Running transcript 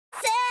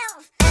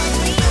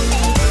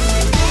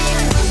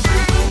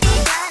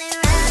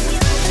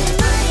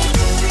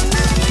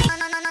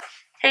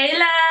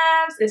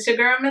It's your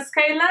girl, Miss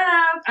K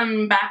Love.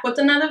 I'm back with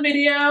another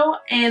video,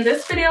 and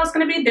this video is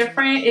going to be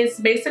different. It's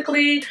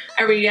basically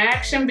a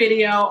reaction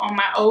video on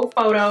my old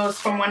photos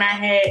from when I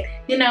had,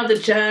 you know, the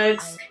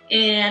jugs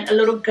and a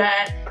little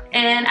gut,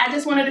 and I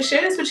just wanted to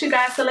share this with you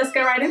guys, so let's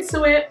get right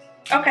into it.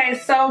 Okay,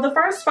 so the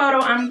first photo,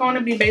 I'm going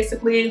to be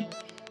basically,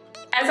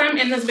 as I'm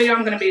in this video,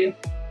 I'm going to be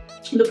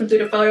looking through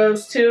the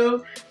photos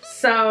too.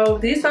 So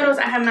these photos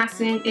I have not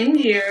seen in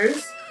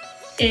years,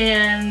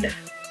 and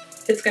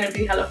it's gonna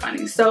be hella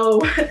funny. So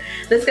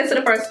let's get to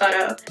the first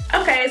photo.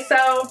 Okay,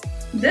 so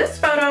this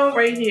photo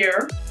right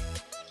here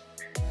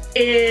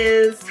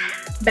is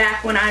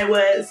back when I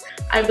was,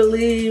 I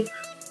believe,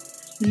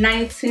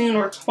 19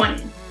 or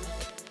 20.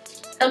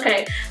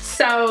 Okay,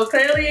 so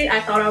clearly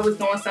I thought I was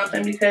doing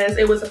something because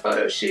it was a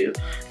photo shoot.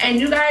 And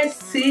you guys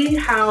see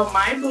how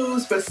my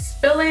boobs were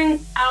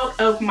spilling out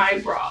of my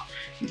bra.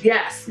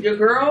 Yes, your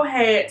girl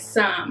had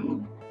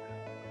some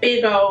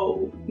big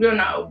old, you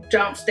know,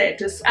 jumps that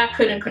just I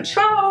couldn't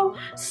control.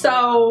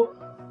 So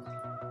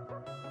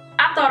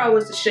I thought I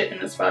was the shit in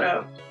this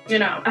photo. You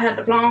know, I had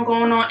the blonde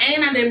going on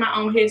and I did my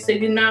own hair, so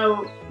you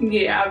know,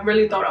 yeah, I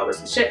really thought I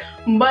was the shit.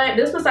 But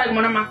this was like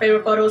one of my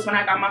favorite photos when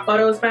I got my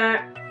photos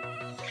back,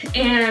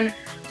 and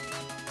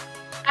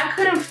I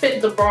couldn't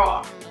fit the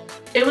bra.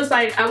 It was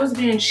like I was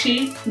being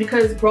cheap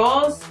because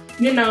bras,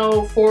 you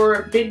know,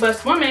 for big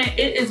bust women,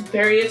 it is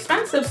very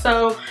expensive.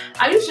 So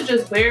I used to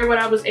just wear what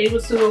I was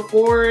able to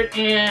afford,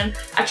 and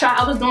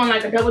I was doing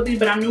like a double D,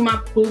 but I knew my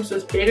boobs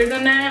was bigger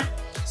than that.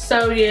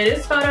 So yeah,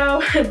 this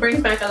photo, it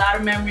brings back a lot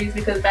of memories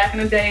because back in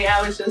the day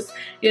I was just,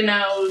 you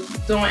know,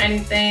 doing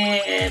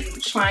anything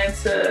and trying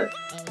to,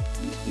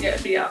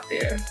 yeah, be out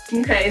there.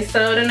 Okay,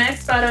 so the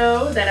next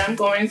photo that I'm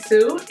going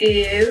to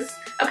is,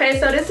 okay,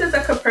 so this is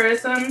a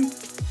comparison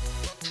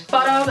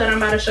photo that I'm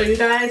about to show you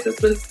guys.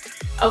 This was,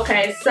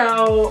 okay,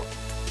 so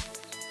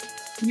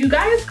you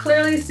guys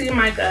clearly see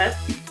my gut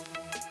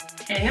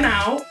hanging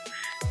out,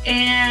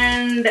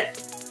 and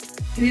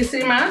you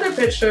see my other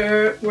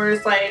picture where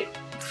it's like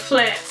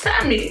flat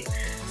tummy.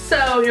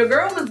 So your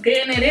girl was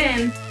getting it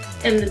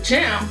in the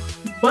gym,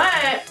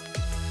 but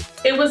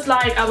it was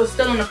like I was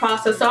still in the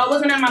process. So I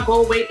wasn't at my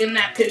goal weight in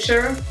that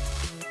picture,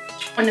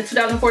 in the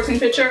 2014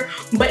 picture,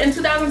 but in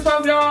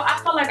 2012, y'all, I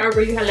felt like I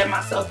really had let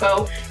myself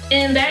go.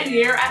 In that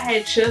year, I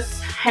had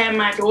just had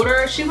my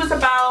daughter. She was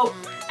about,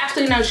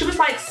 actually no, she was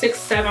like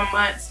 6-7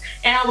 months,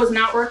 and I was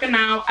not working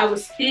out. I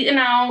was eating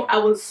out. I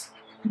was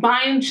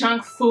buying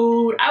junk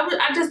food.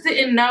 I just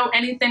didn't know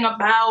anything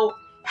about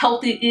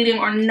healthy eating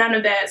or none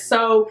of that.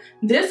 So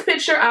this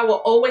picture I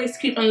will always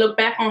keep and look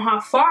back on how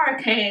far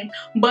I came.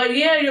 But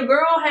yeah, your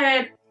girl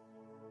had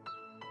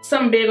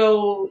some big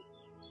old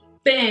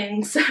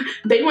things.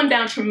 They went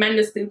down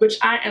tremendously, which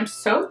I am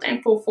so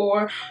thankful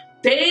for.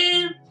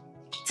 They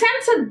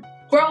tend to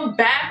grow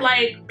back,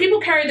 like people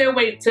carry their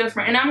weight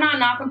different, and I'm not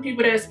knocking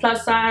people that's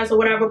plus size or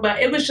whatever, but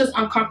it was just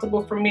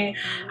uncomfortable for me.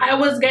 I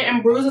was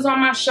getting bruises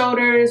on my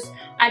shoulders.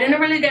 I didn't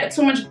really get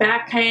too much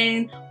back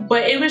pain,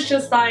 but it was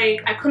just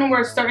like I couldn't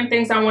wear certain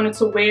things I wanted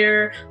to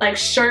wear, like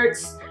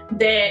shirts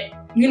that,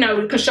 you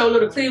know, could show a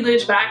little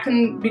cleavage, but I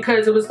couldn't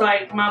because it was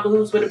like my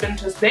boobs would have been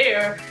just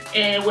there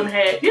and wouldn't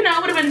have, you know,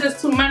 it would have been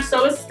just too much.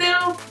 So it's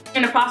still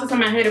in the process in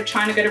my head of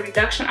trying to get a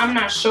reduction. I'm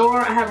not sure.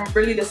 I haven't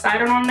really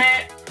decided on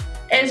that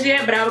as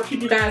yet, but I will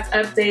keep you guys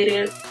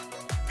updated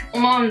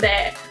on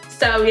that.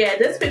 So yeah,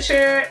 this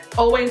picture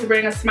always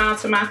brings a smile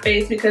to my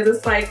face because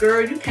it's like,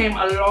 girl, you came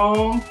a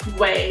long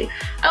way.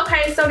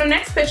 Okay, so the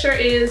next picture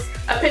is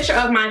a picture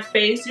of my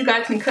face. You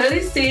guys can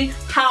clearly see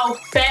how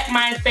fat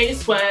my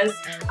face was.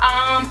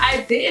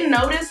 I didn't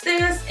notice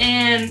this,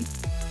 and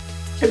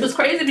it was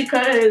crazy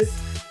because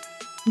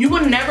you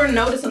would never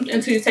notice them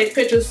until you take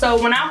pictures.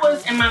 So when I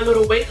was in my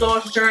little weight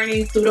loss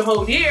journey through the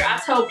whole year, I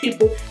tell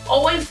people,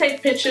 always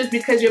take pictures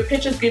because your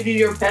pictures give you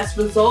your best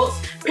results.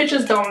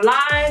 Pictures don't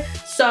lie.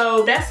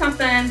 So that's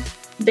something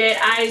that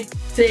I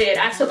did.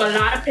 I took a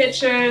lot of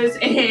pictures,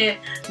 and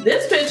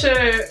this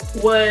picture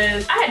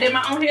was, I had did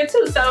my own hair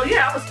too. So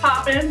yeah, I was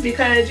popping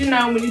because, you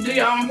know, when you do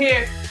your own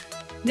hair,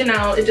 you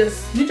know, you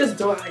just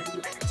do it how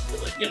you like to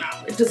do it, you know.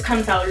 It just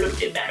comes out a little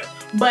bit better.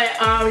 But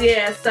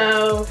yeah,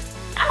 so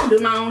I don't do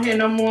my own hair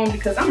no more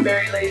because I'm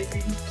very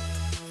lazy.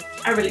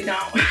 I really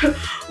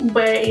don't.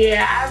 But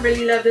yeah, I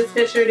really love this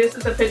picture. This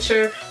is a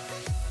picture,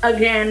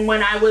 again,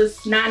 when I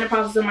was not in the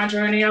process of my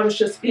journey. I was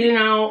just eating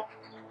out,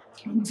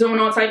 doing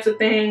all types of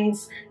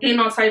things, eating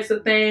all types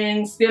of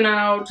things, you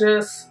know,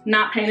 just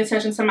not paying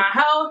attention to my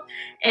health.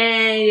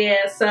 And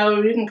yeah,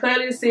 so you can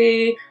clearly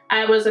see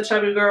I was a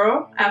chubby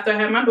girl after I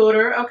had my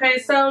daughter. Okay,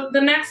 so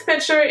the next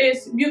picture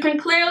is, you can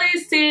clearly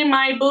see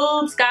my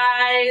boobs,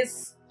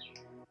 guys.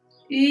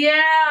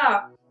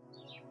 Yeah,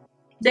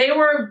 they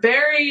were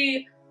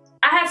very,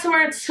 I had to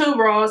wear 2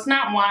 bras,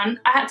 not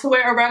one. I had to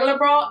wear a regular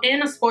bra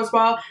and a sports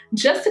bra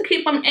just to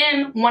keep them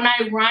in when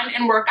I run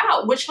and work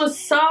out, which was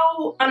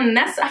so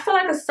unnecessary. I feel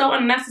like it's so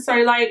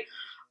unnecessary. Like,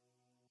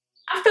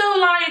 I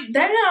feel like,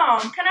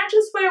 damn, can I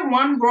just wear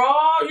one bra,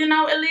 you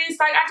know, at least?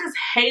 Like, I just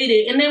hate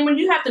it. And then when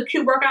you have the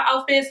cute workout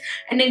outfits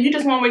and then you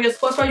just want to wear your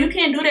sports bra, you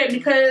can't do that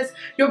because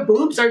your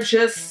boobs are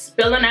just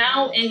spilling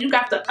out and you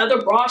got the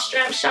other bra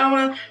strap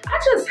showing. I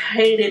just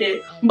hated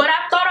it. But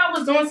I thought I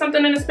was doing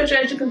something in this picture.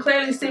 As you can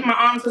clearly see, my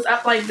arms was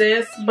up like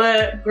this.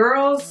 But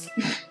girls,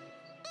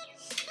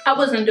 I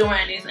wasn't doing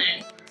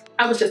anything.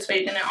 I was just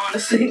faking it,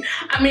 honestly.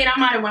 I mean, I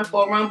might have went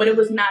for a run, but it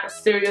was not a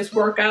serious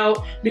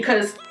workout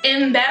because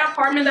in that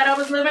apartment that I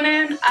was living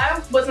in,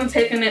 I wasn't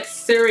taking it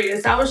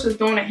serious. I was just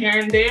doing it here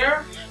and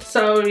there.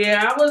 So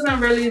yeah, I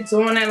wasn't really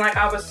doing it like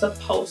I was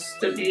supposed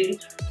to be,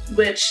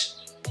 which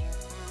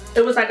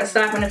it was like a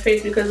slap in the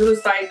face because it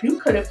was like, you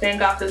could have been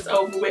got this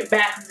over with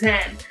back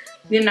then,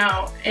 you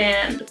know,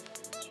 and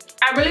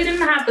I really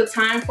didn't have the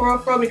time for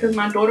it because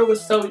my daughter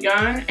was so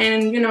young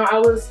and, you know, I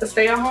was a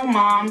stay-at-home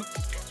mom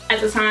at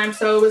the time,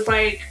 so it was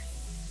like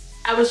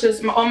I was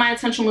just, all my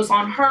attention was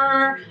on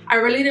her. I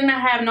really didn't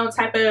have no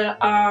type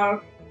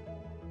of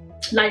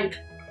like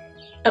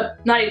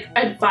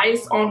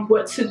advice on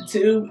what to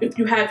do if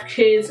you have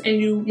kids and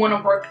you want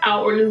to work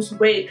out or lose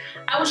weight.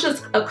 I was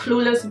just a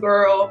clueless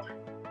girl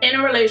in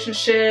a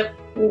relationship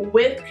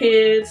with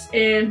kids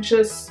and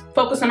just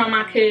focusing on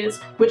my kids,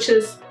 which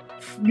is,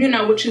 you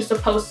know, what you're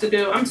supposed to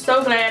do. I'm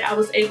so glad I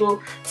was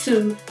able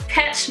to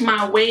catch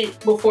my weight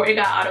before it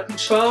got out of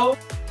control.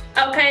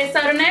 Okay, so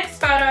the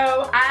next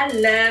photo, I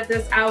love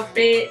this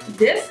outfit.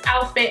 This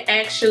outfit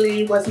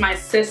actually was my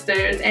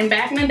sister's, and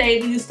back in the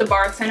day we used to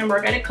bartend and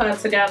work at a club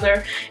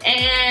together.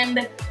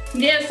 And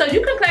yeah, so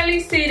you can clearly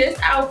see this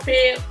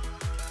outfit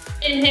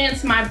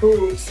enhanced my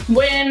boobs.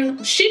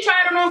 When she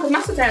tried it on, because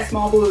my sister had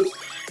small boobs,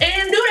 it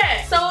didn't do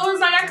that. So it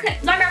was like,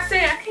 I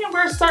said, I can't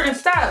wear certain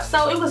stuff.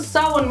 So it was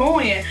so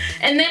annoying.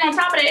 And then on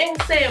top of that,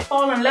 it said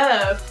fall in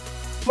love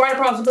right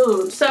across the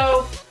boobs.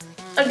 So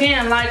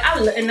again, like,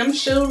 and them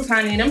shoes,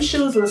 honey, them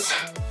shoes was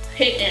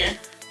hitting.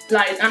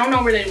 Like, I don't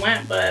know where they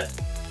went, but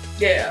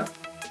yeah.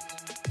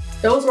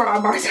 Those were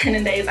our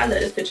bartending days. I love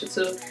this picture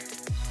too.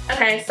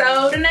 Okay,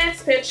 so the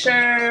next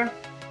picture.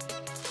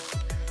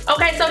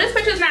 Okay, so this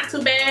picture is not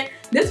too bad.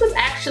 This was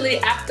actually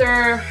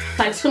after,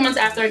 like 2 months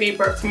after I gave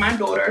birth to my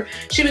daughter.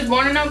 She was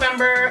born in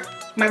November.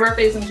 My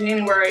birthday is in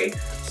January.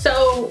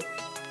 So,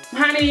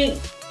 honey,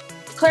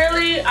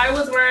 clearly I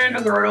was wearing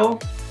a girdle.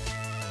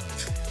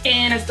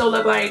 And it still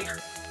looked like,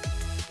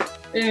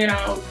 you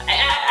know,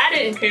 I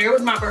didn't care. It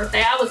was my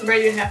birthday. I was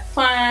ready to have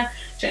fun,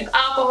 drink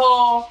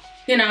alcohol,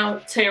 you know,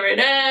 tear it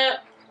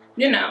up,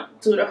 you know,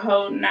 do the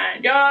whole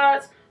 9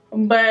 yards.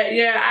 But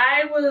yeah,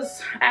 I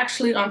was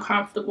actually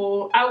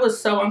uncomfortable. I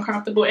was so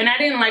uncomfortable. And I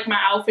didn't like my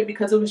outfit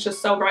because it was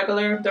just so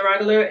regular.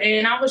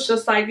 And I was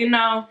just like, you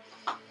know,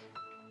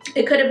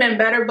 it could have been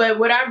better, but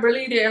what I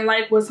really didn't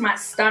like was my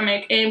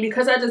stomach. And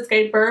because I just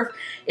gave birth,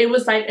 it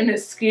was like an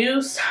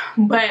excuse.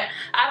 But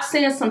I've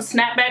seen some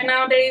snapback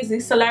nowadays.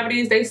 These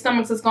celebrities, their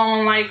stomachs is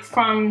going like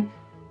from,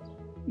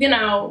 you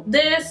know,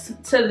 this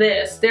to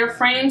this. Their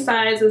frame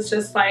size is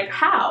just like,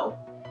 how?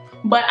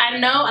 But I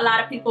know a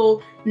lot of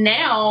people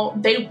now,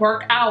 they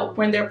work out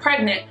when they're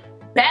pregnant.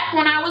 Back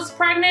when I was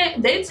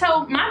pregnant,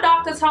 my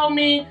doctor told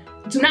me,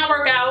 do not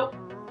work out.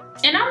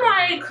 And I'm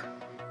like,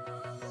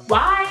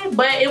 why?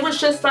 But it was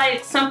just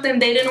like something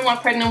they didn't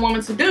want pregnant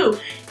women to do.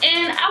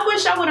 And I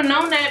wish I would have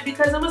known that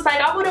because it was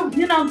like I would have,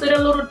 you know, did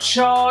a little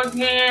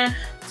jogging,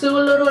 do a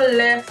little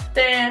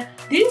lifting.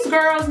 These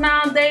girls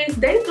nowadays,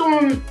 they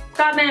doing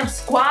goddamn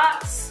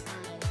squats,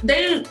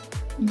 they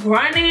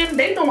running,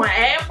 they doing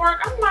ab work.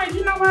 I'm like,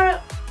 you know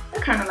what?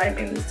 That kind of like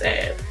made me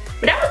sad.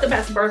 But that was the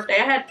best birthday.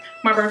 I had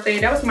my birthday.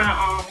 That was my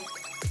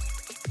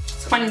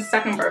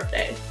 22nd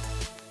birthday.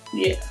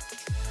 Yeah.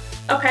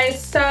 Okay,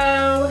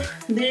 so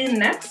the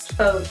next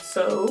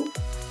photo.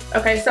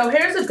 Okay, so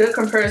here's a good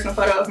comparison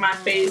photo of my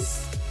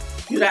face,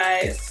 you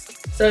guys.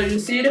 So you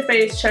see the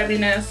face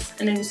chubbiness,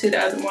 and then you see the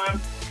other one.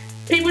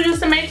 People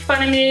used to make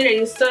fun of me. They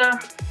used to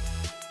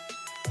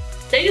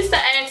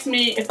ask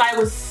me if I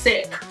was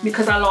sick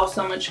because I lost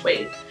so much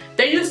weight.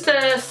 They used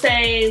to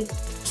say,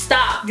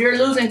 stop, you're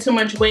losing too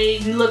much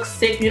weight, you look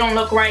sick, you don't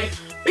look right.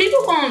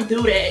 People gonna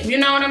do that, you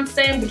know what I'm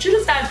saying? But you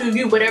just gotta do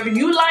you. Whatever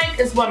you like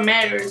is what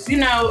matters. You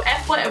know,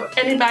 F what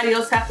anybody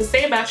else have to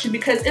say about you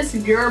because it's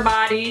your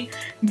body.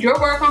 You're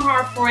working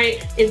hard for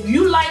it. If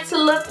you like to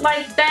look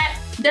like that,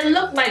 then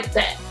look like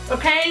that,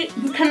 okay?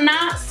 You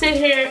cannot sit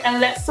here and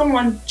let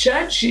someone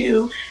judge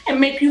you and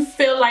make you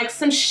feel like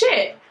some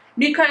shit.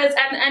 Because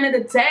at the end of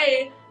the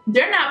day,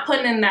 they're not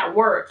putting in that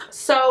work.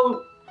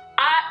 So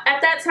at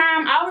that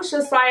time, I was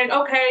just like,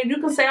 okay, you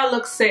can say I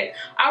look sick.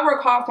 I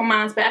work hard for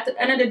mine, but at the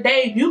end of the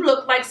day, you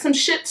look like some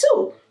shit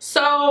too.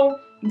 So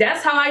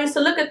that's how I used to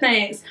look at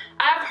things.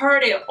 I've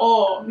heard it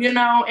all, you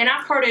know, and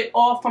I've heard it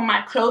all from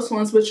my close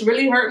ones, which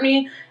really hurt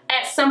me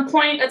at some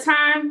point of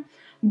time.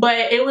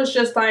 But it was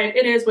just like,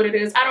 it is what it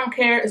is. I don't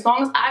care. As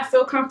long as I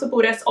feel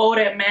comfortable, that's all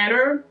that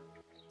matters.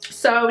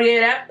 So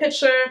yeah, that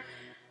picture,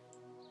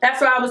 that's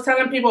why I was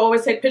telling people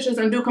always take pictures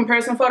and do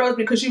comparison photos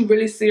because you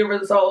really see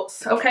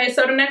results. Okay,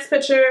 so the next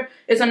picture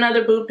is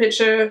another boob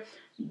picture.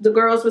 The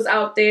girls was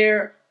out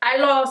there. I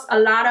lost a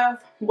lot of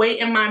weight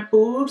in my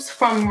boobs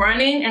from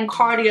running and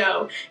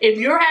cardio. If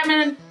you're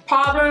having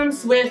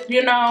problems with,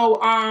 you know,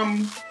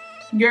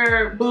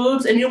 your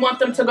boobs and you want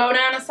them to go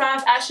down a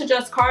size, I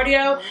suggest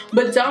cardio,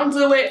 but don't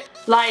do it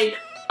like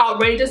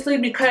outrageously,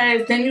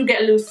 because then you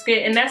get loose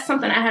skin, and that's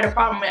something I had a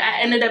problem with. I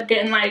ended up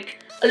getting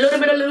like a little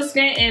bit of loose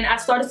skin, and I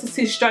started to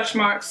see stretch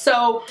marks.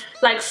 So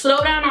like,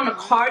 slow down on the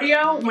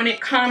cardio when it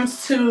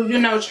comes to, you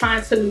know,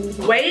 trying to lose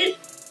weight.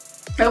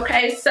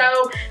 Okay,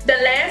 so the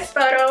last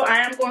photo I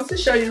am going to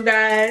show you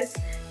guys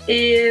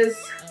is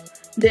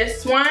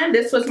this one.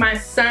 This was my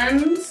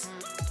son's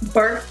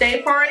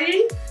birthday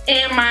party,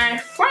 and my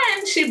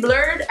friend, she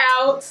blurred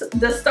out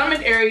the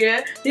stomach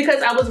area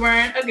because I was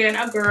wearing, again,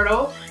 a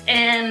girdle,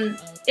 and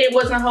it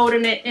wasn't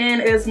holding it in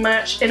as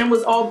much, and it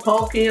was all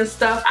bulky and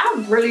stuff.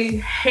 I really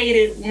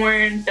hated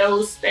wearing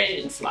those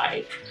things.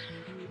 Like,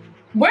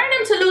 wearing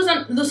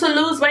them to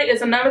lose weight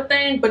is another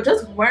thing, but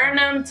just wearing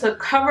them to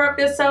cover up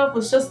yourself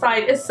was just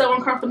like, it's so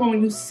uncomfortable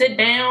when you sit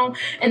down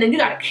and then you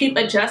gotta keep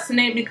adjusting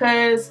it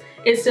because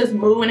it's just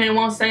moving and it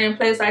won't stay in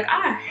place. Like,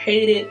 I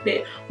hated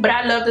it. But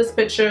I love this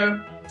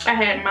picture. I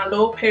had my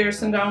little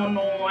piercing going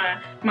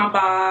on, my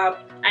bob.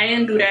 I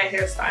didn't do that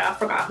hairstyle. I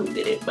forgot who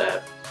did it,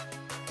 but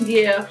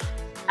yeah.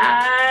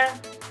 I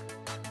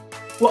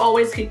will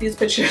always keep these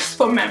pictures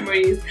for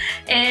memories.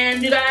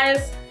 And you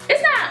guys,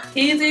 it's not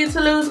easy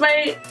to lose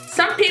weight.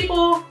 Some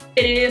people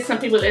it is, some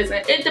people it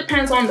isn't. It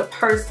depends on the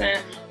person.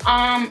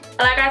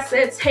 Like I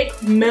said,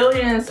 take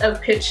millions of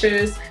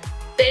pictures.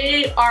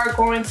 They are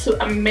going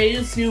to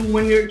amaze you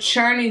when your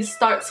journey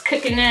starts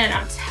kicking in.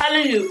 I'm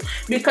telling you,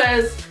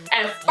 because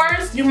at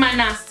first you might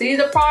not see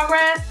the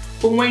progress,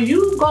 but when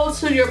you go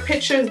to your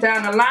pictures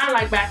down the line,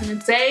 like back in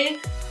the day,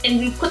 and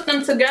you put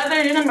them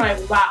together, you're gonna be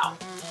like, wow.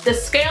 The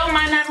scale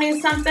might not mean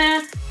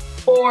something,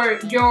 or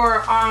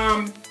your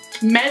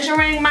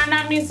measuring might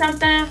not mean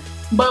something,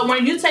 but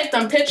when you take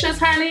them pictures,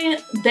 honey,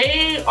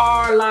 they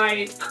are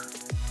like,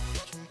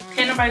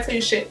 can't nobody tell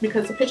you shit,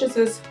 because the pictures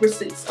is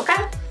receipts,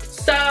 okay?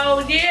 So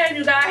yeah,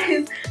 you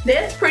guys,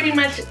 that's pretty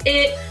much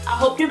it. I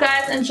hope you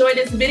guys enjoyed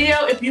this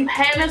video. If you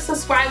haven't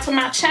subscribed to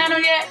my channel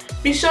yet,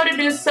 be sure to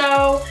do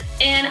so.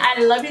 And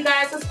I love you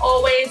guys as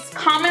always.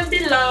 Comment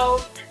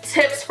below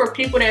tips for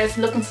people that's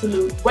looking to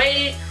lose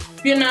weight,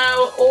 you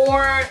know,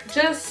 or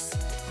just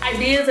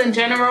ideas in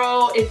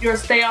general if you're a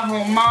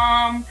stay-at-home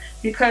mom,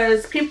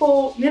 because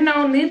people, you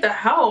know, need the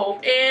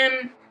help.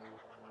 And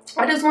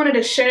I just wanted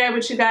to share that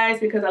with you guys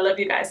because I love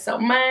you guys so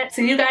much.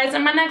 See you guys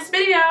in my next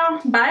video.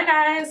 Bye,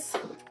 guys.